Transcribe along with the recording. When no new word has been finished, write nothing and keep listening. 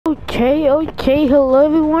Okay, hello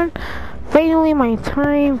everyone. Finally my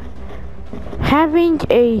time having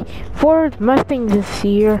a Ford Mustang this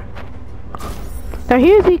year. Now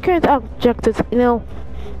here's the current objectives.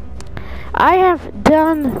 I have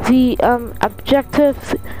done the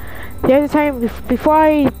objectives the other time before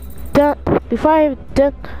I've done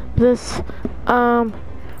this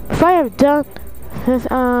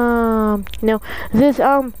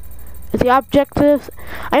the objectives.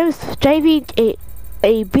 I was driving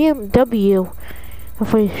a BMW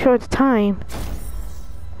for a short time.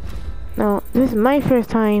 Now, this is my first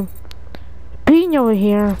time being over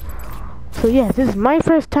here. So yes, this is my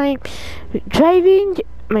first time driving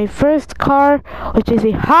my first car, which is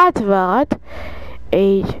a hot rod.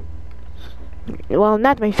 Well,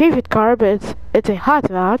 not my favorite car, but it's a hot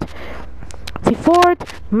rod. The Ford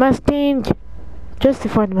Mustang, just the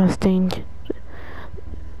Ford Mustang.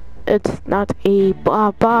 It's not a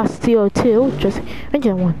Boss CO2, just a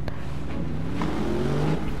regular one.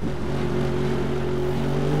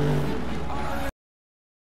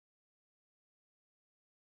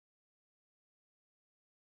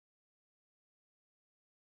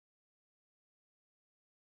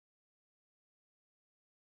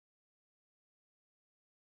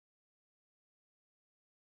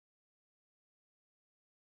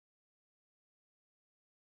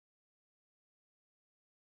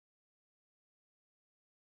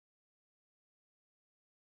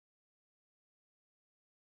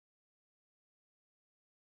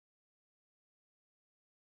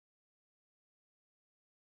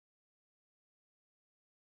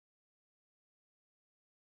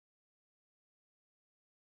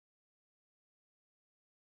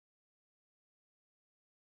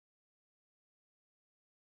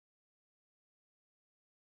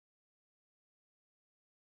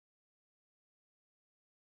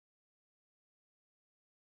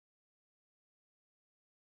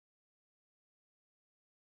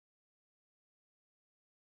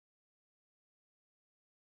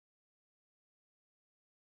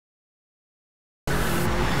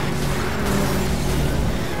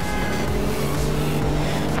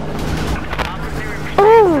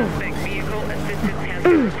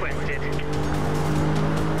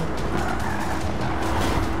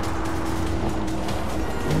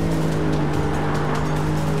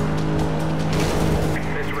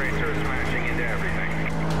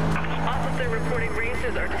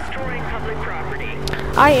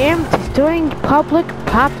 I am destroying public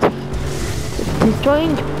property.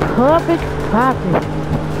 Destroying public property.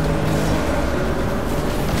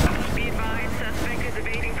 Be advised, suspect is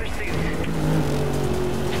evading pursuit.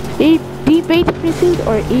 Evading pursuit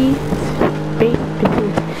or evading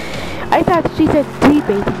pursuit? I thought she said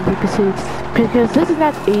debating the pursuits because this is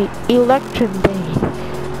not a election day.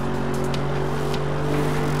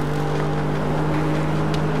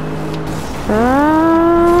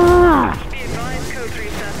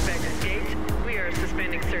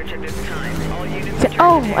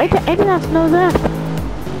 Oh, I did not know that.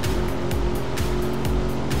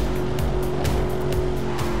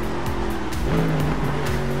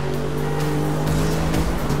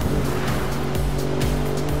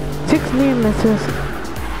 Six near misses.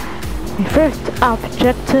 My first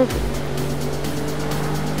objective.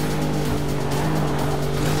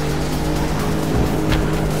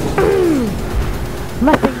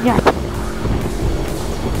 Nothing yet.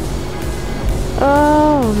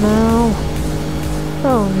 Oh no.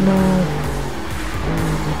 Oh no.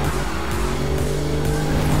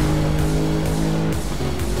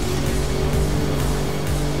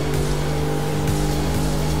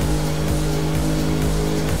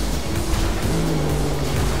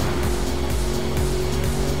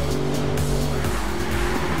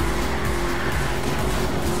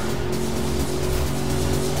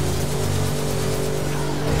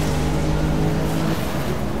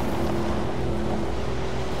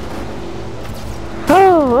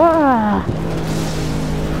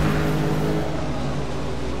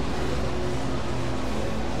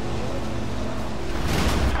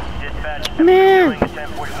 Man!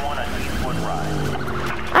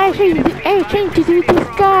 I changed to the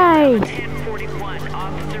disguise!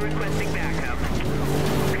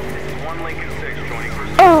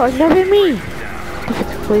 Oh, another me!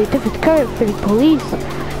 Different color for the police.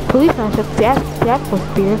 Police not just the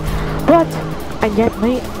atmosphere, but I got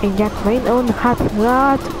my own hot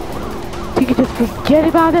rod. You can just forget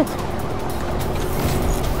about it.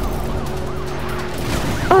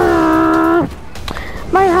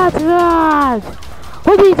 My hot rod!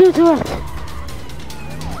 What did you do to it?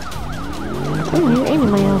 I need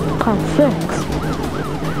my own car fixed.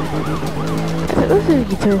 This is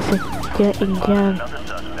interesting. Getting down.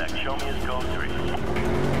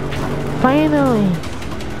 Finally.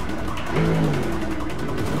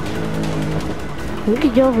 We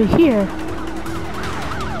could go over here.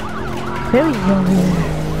 There we go over there.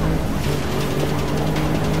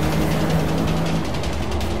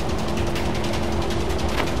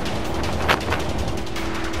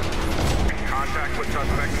 Contact with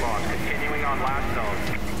suspect lost. Continuing on last zone.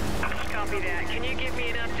 Copy that. Can you give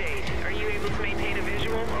me an update? Are you able to maintain a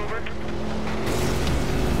visual? Over.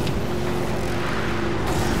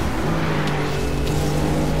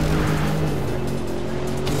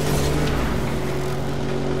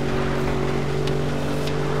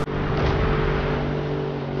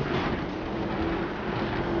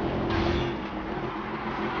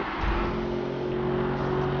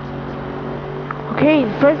 Okay,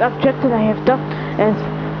 the first objective I have done is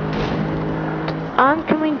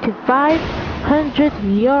oncoming to 500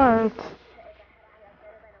 yards.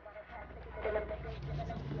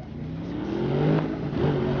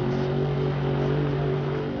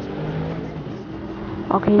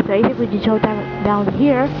 Okay, so I think we can show down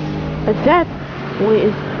here, but that way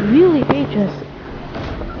is really dangerous.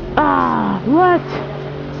 Ah, what?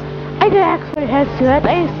 I didn't ask for your head to that.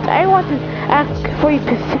 I want to ask for your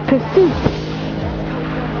pursuit.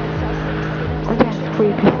 That's for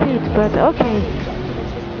your pursuit, but okay.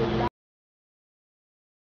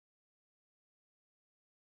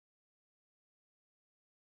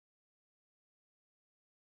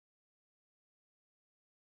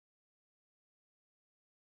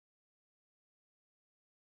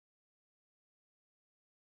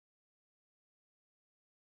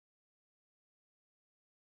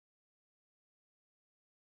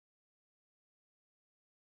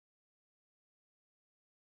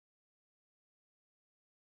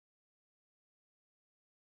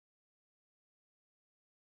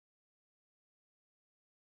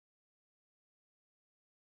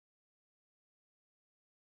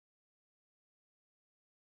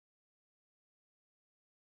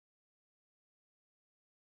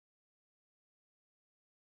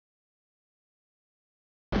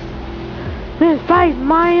 Man, 5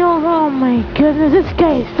 miles. Oh my goodness, this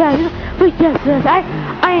guy is fast. But yes, this I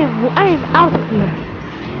am out of here.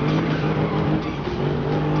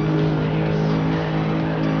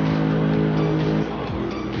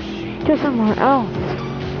 Go somewhere else.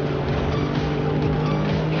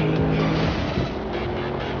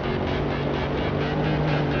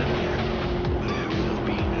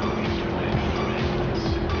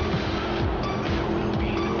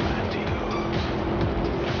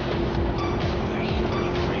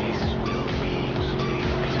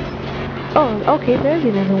 Oh, okay, there's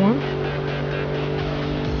another one.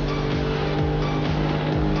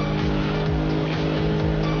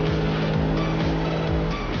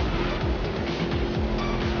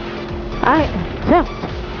 I accept.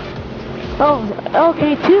 Oh,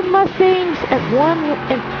 okay, 2 Mustangs and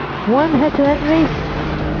one head-to-head race.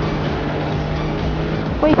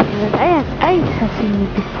 Wait a minute, I have seen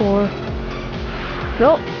it before.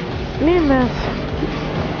 Nope, near miss.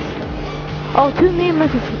 Oh, 2 near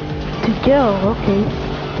misses to go. Okay.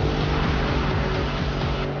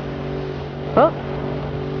 Oh,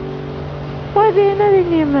 why is there another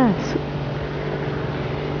near miss?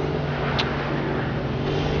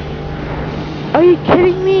 Are you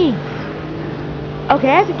kidding me? Okay,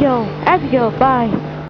 I have to go. Bye.